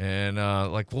 And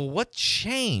like, well, what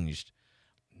changed?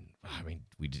 I mean,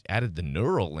 we added the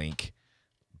Neuralink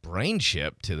brain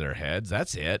chip to their heads.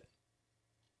 That's it.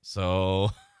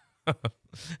 So,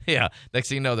 yeah, next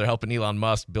thing you know, they're helping Elon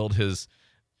Musk build his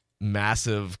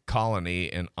massive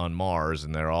colony on Mars,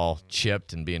 and they're all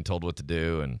chipped and being told what to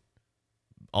do. And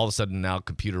all of a sudden now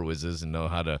computer whizzes and know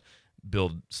how to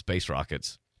build space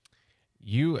rockets.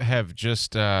 You have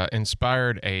just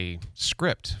inspired a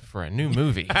script for a new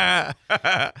movie that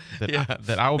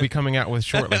I will be coming out with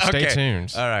shortly. Stay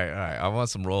tuned. All right. I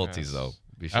want some royalties though.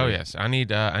 Be sure. Oh yes, I need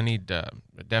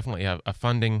definitely a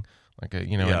funding, like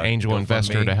an angel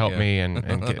investor to help me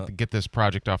and get this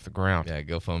project off the ground. Yeah,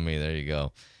 GoFundMe. There you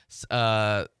go.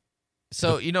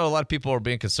 So a lot of people are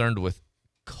being concerned with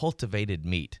cultivated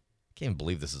meat. I can't even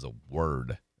believe this is a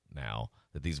word now,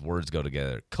 that these words go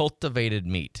together. Cultivated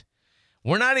meat.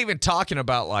 We're not even talking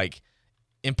about like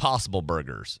Impossible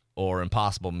Burgers or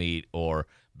Impossible Meat or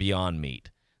Beyond Meat.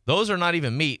 Those are not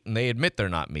even meat, and they admit they're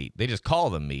not meat. They just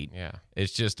call them meat. Yeah.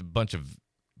 It's just a bunch of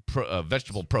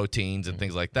vegetable proteins and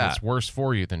things like that. It's worse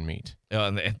for you than meat.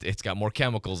 And it's got more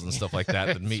chemicals and stuff like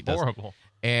that than meat does. Horrible.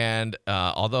 And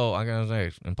although I'm going to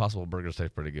say Impossible Burgers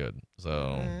taste pretty good.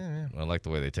 So I like the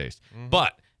way they taste. Mm-hmm.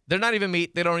 But they're not even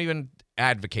meat. They don't even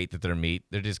advocate that they're meat.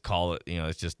 They just call it,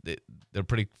 it's just, they're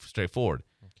pretty straightforward.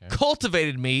 Okay.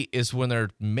 Cultivated meat is when they're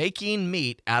making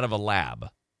meat out of a lab.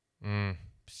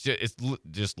 It's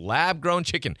just lab-grown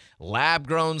chicken,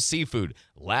 lab-grown seafood,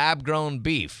 lab-grown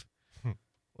beef.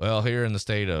 Well, here in the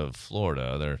state of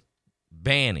Florida, they're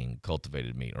banning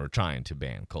cultivated meat or trying to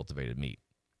ban cultivated meat.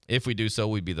 If we do so,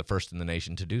 we'd be the first in the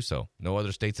nation to do so. No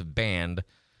other states have banned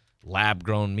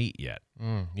lab-grown meat yet.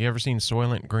 You ever seen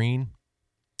Soylent Green?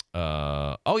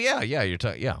 Oh yeah, you're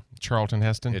talking, yeah. Charlton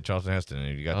Heston. Yeah, Charlton Heston.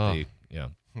 And you got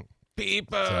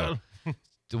people.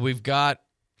 So we've got.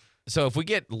 So if we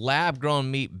get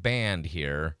lab-grown meat banned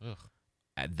here,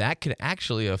 that could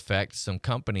actually affect some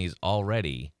companies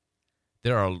already.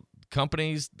 There are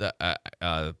companies that,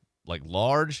 like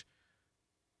large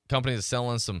companies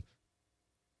selling some,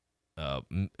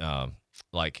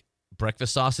 like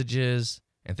breakfast sausages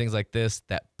and things like this.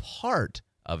 That part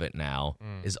of it now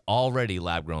is already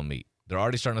lab-grown meat. They're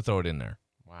already starting to throw it in there.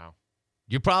 Wow.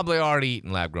 You're probably already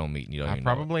eating lab-grown meat. And you don't even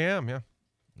probably am, yeah.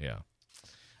 Yeah.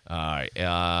 All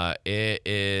right. It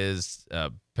is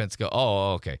Pensacola.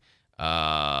 Oh, okay.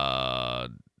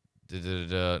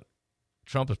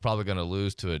 Trump is probably going to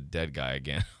lose to a dead guy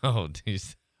again. Oh,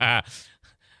 geez.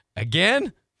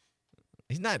 Again?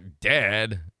 He's not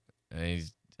dead.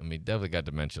 Definitely got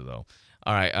dementia, though.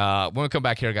 All right. When we come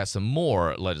back here, I got some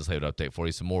more legislative update for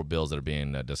you, some more bills that are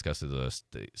being discussed at the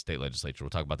state legislature. We'll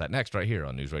talk about that next right here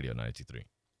on News Radio 92.3.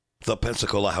 The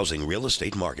Pensacola housing real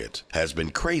estate market has been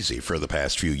crazy for the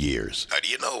past few years. How do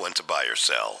you know when to buy or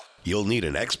sell? You'll need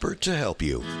an expert to help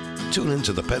you. Tune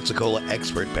into the Pensacola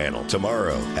Expert Panel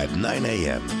tomorrow at 9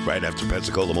 a.m. right after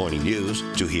Pensacola Morning News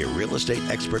to hear real estate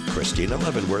expert Christina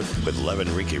Leavenworth with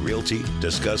Leavenrique Realty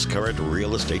discuss current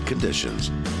real estate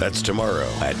conditions. That's tomorrow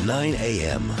at 9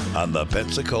 a.m. on the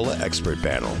Pensacola Expert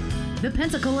Panel. The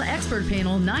Pensacola Expert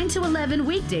Panel, 9 to 11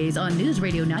 weekdays on News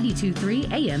Radio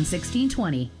 92.3 AM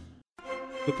 1620.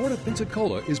 The Port of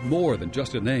Pensacola is more than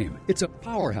just a name. It's a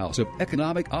powerhouse of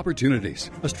economic opportunities,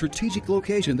 a strategic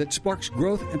location that sparks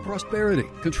growth and prosperity,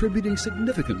 contributing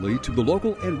significantly to the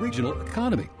local and regional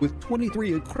economy, with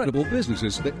 23 incredible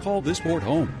businesses that call this port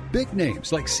home. Big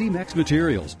names like C-Max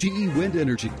Materials, GE Wind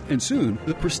Energy, and soon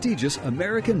the prestigious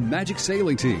American Magic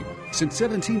Sailing Team. Since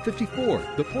 1754,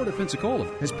 the Port of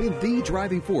Pensacola has been the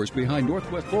driving force behind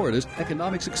Northwest Florida's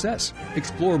economic success.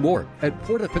 Explore more at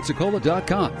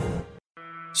portofpensacola.com.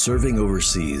 Serving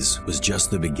overseas was just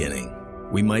the beginning.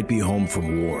 We might be home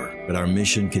from war, but our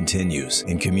mission continues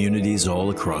in communities all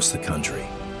across the country.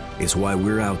 It's why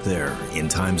we're out there in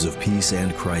times of peace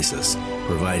and crisis,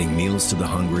 providing meals to the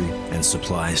hungry and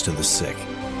supplies to the sick.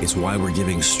 It's why we're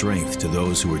giving strength to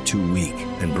those who are too weak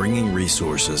and bringing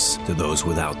resources to those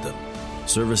without them.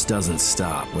 Service doesn't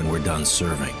stop when we're done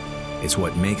serving. It's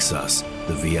what makes us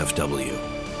the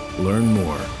VFW. Learn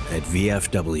more at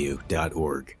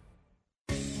vfw.org.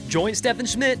 Join Stephen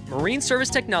Schmidt, Marine Service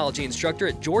Technology Instructor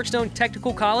at Georgetown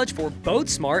Technical College for Boat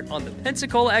Smart on the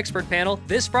Pensacola Expert Panel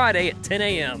this Friday at 10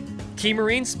 a.m. Key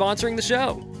Marine's sponsoring the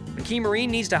show. When Key Marine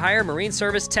needs to hire Marine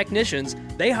Service technicians,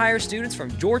 they hire students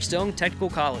from Georgetown Technical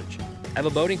College. Have a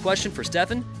boating question for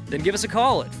Stephen? Then give us a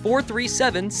call at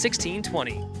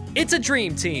 437-1620. It's a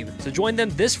dream team, so join them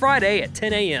this Friday at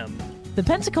 10 a.m. The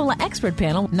Pensacola Expert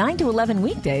Panel, 9 to 11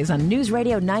 weekdays on News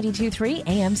Radio 92.3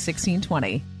 AM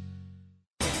 1620.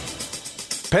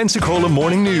 Pensacola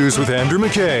Morning News with Andrew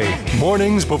McKay.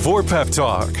 Mornings before Pep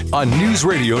Talk on News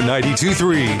Radio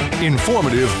 92.3.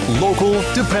 Informative, local,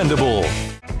 dependable.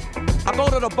 I go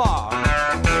to the bar,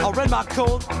 I rent my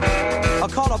coat, I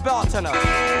call a bartender.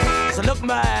 I said, look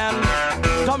man,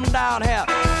 come down here.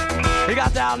 He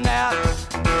got down there,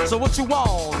 so what you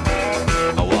want?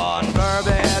 One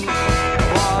bourbon,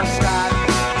 one scotch,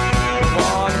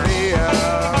 one beer.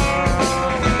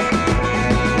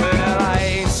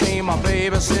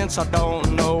 Baby, since I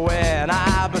don't know when,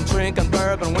 I've been drinking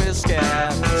bourbon, whiskey,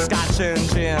 scotch and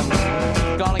gin.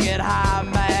 Gonna get high,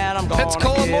 man. I'm gonna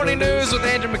Pensacola get Morning News with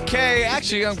Andrew McKay.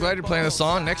 Actually, I'm glad you're playing the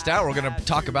song. Next hour, we're going to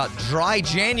talk about dry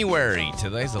January.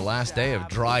 Today's the last day of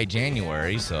dry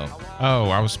January, so. Oh,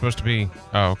 I was supposed to be.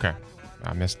 Oh, okay.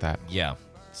 I missed that. Yeah.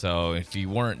 So if you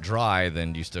weren't dry,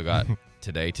 then you still got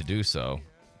today to do so.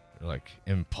 Like,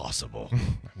 impossible.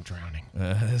 I'm drowning.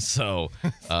 So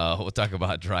we'll talk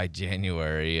about dry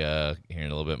January here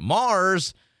in a little bit.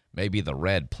 Mars may be the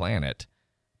red planet,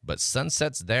 but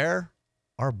sunsets there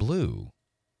are blue.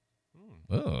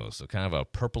 Oh, so kind of a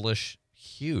purplish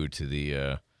hue to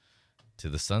the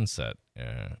sunset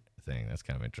thing. That's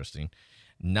kind of interesting.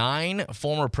 9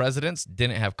 former presidents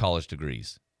didn't have college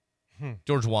degrees.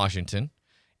 George Washington,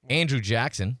 Andrew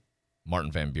Jackson,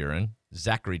 Martin Van Buren,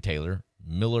 Zachary Taylor,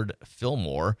 Millard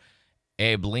Fillmore,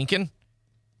 Abe Lincoln,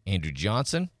 Andrew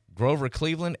Johnson, Grover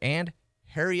Cleveland, and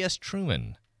Harry S.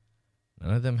 Truman.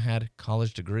 None of them had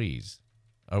college degrees.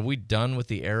 Are we done with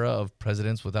the era of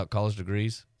presidents without college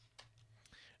degrees?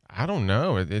 I don't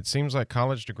know. It seems like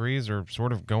college degrees are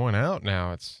sort of going out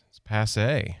now. It's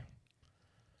passé.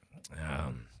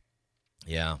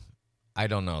 Yeah. I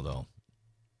don't know, though.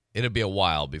 It'll be a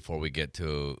while before we get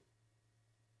to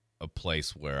a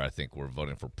place where I think we're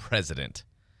voting for president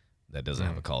that doesn't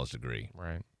have a college degree.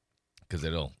 Right. Because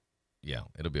it'll be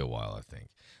a while, I think.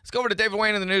 Let's go over to David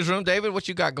Wayne in the newsroom. David, what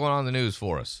you got going on in the news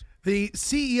for us? The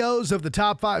CEOs of the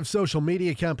top 5 social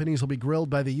media companies will be grilled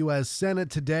by the U.S.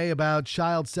 Senate today about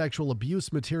child sexual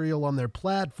abuse material on their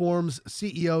platforms.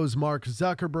 CEOs Mark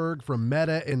Zuckerberg from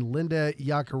Meta and Linda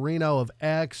Yaccarino of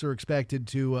X are expected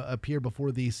to appear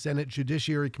before the Senate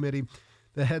Judiciary Committee.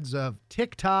 The heads of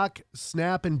TikTok,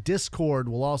 Snap, and Discord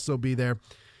will also be there.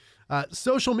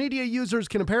 Social media users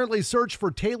can apparently search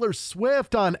for Taylor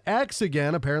Swift on X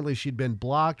again. Apparently, she'd been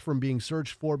blocked from being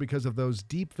searched for because of those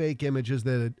deepfake images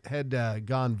that had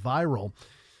gone viral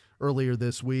earlier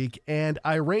this week. And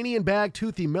Iranian-backed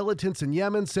Houthi militants in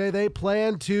Yemen say they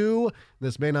plan to,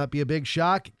 this may not be a big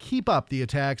shock, keep up the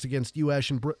attacks against U.S.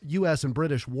 and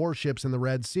British warships in the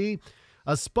Red Sea.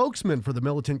 A spokesman for the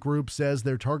militant group says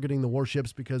they're targeting the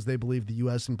warships because they believe the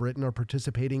U.S. and Britain are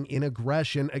participating in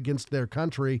aggression against their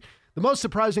country. The most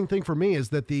surprising thing for me is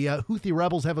that the Houthi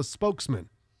rebels have a spokesman.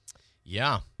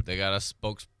 Yeah, they got a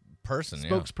spokesperson.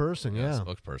 Spokesperson, yeah.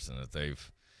 Spokesperson that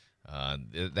they've.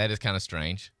 That is kind of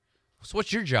strange. So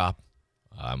what's your job?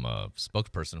 I'm a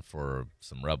spokesperson for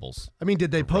some rebels. I mean,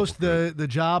 did they post the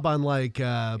job on like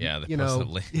LinkedIn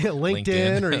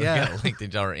or LinkedIn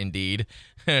job or Indeed?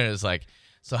 It's like,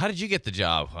 so how did you get the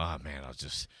job? Oh man, I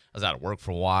was out of work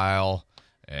for a while,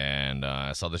 and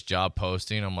I saw this job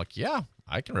posting. I'm like, yeah,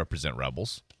 I can represent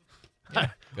rebels.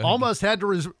 Yeah, almost had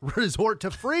to resort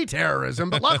to free terrorism,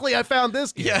 but luckily I found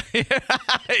this kid. Yeah,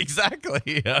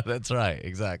 exactly. Yeah, that's right.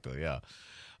 Exactly. Yeah.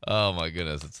 Oh my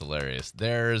goodness, it's hilarious.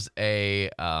 There's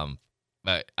a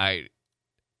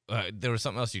there was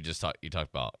something else you talked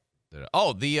about.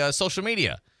 Oh, the social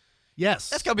media. Yes,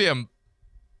 that's gotta be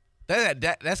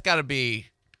that's gotta be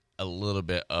a little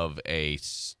bit of a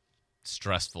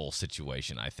stressful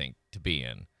situation, I think, to be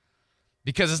in.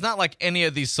 Because it's not like any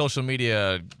of these social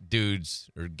media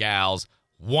dudes or gals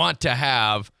want to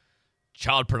have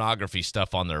child pornography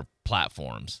stuff on their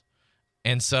platforms.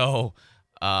 And so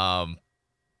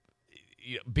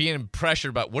being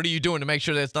pressured about what are you doing to make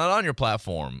sure that it's not on your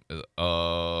platform?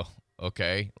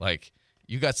 Okay. Like,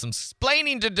 you got some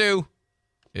splaining to do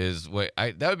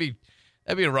that'd be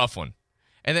a rough one.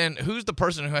 And then who's the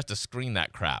person who has to screen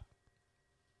that crap?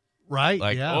 Right,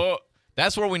 like, yeah.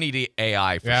 That's where we need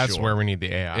AI for sure. That's where we need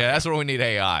the AI. Yeah, that's where we need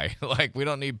AI. Like, we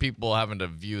don't need people having to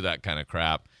view that kind of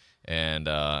crap and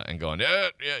going,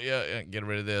 yeah, get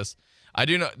rid of this. I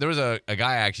do know there was a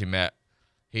guy I actually met.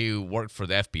 He worked for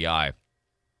the FBI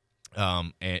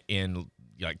in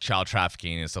like child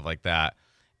trafficking and stuff like that.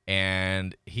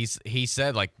 And he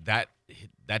said like that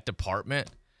department,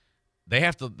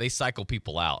 they cycle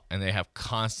people out, and they have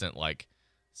constant like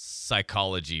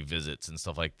psychology visits and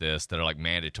stuff like this that are like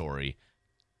mandatory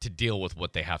to deal with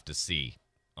what they have to see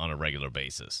on a regular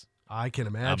basis. I can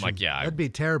imagine. I'm like, yeah, that'd be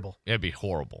terrible. It'd be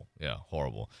horrible. Yeah,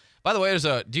 horrible. By the way,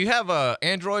 do you have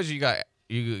Androids or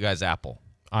you guys Apple?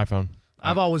 iPhone.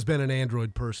 I've always been an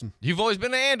Android person. You've always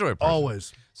been an Android person?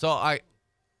 Always. So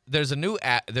there's a new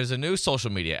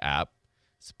social media app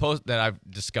that I've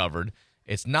discovered.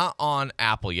 It's not on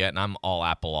Apple yet, and I'm all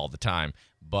Apple all the time,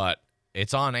 but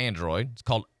it's on Android. It's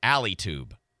called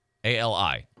AliTube,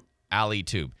 A-L-I,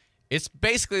 AliTube. It's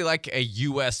basically like a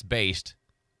US-based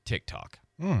TikTok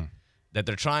that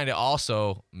they're trying to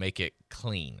also make it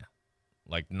clean,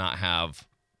 like not have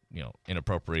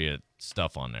inappropriate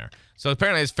stuff on there. So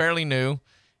apparently it's fairly new,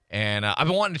 and I've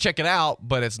been wanting to check it out,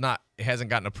 but it hasn't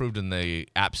gotten approved in the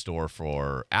App Store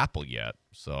for Apple yet.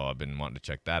 So I've been wanting to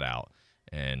check that out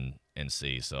and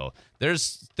see. So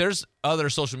there's other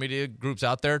social media groups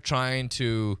out there trying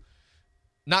to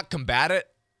not combat it.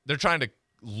 They're trying to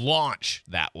launch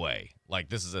that way. Like,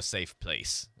 this is a safe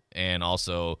place. And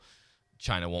also,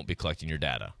 China won't be collecting your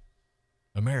data.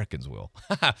 Americans will.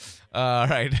 All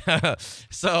right.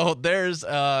 So there's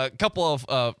a couple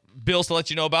of bills to let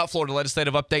you know about. Florida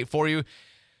legislative update for you.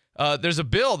 There's a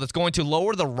bill that's going to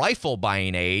lower the rifle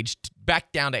buying age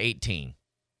back down to 18.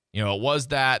 It was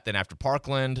that. Then after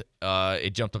Parkland,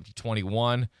 it jumped up to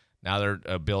 21. Now they're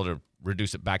a bill to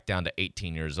reduce it back down to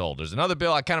 18 years old. There's another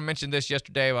bill. I kind of mentioned this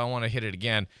yesterday, but I want to hit it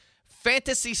again.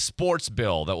 Fantasy sports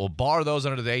bill that will bar those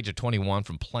under the age of 21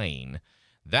 from playing.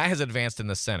 That has advanced in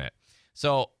the Senate.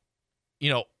 So,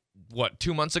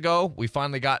 2 months ago, we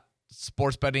finally got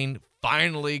sports betting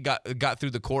finally got through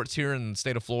the courts here in the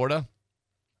state of Florida.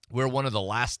 We're one of the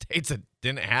last states that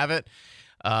didn't have it.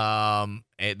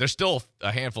 There's still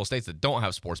a handful of states that don't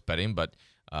have sports betting, but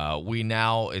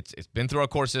it's been through our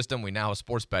court system. We now have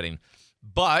sports betting,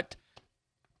 but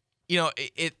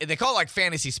they call it like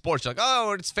fantasy sports. You're like,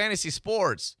 oh, it's fantasy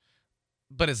sports,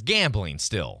 but it's gambling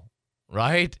still,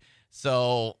 right?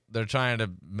 So they're trying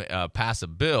to pass a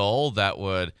bill that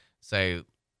would say,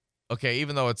 okay,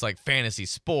 even though it's like fantasy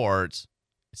sports,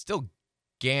 it's still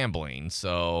gambling.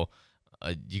 So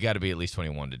you got to be at least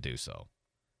 21 to do so.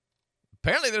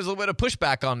 Apparently, there's a little bit of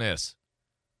pushback on this.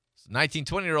 19,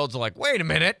 20-year-olds are like, wait a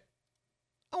minute.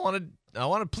 I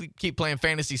want to keep playing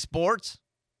fantasy sports.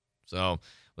 So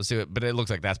we'll see. But it looks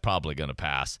like that's probably going to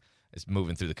pass. It's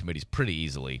moving through the committees pretty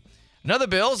easily. Another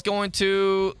bill is going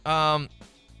to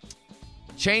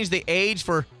change the age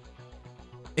for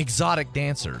exotic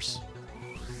dancers.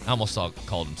 I almost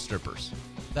called them strippers.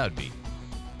 That would be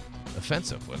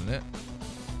offensive, wouldn't it?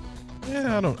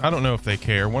 Yeah, I don't know if they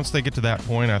care. Once they get to that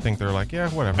point, I think they're like, yeah,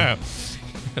 whatever.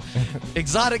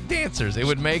 Exotic dancers. It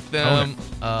would make them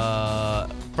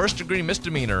first-degree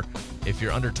misdemeanor if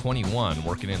you're under 21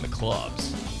 working in the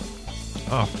clubs.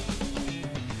 Oh.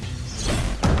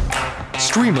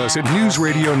 Stream us at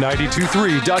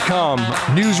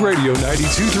newsradio923.com. News Radio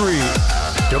 92.3.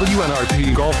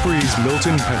 WNRP Gulf Breeze,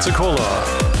 Milton,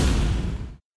 Pensacola.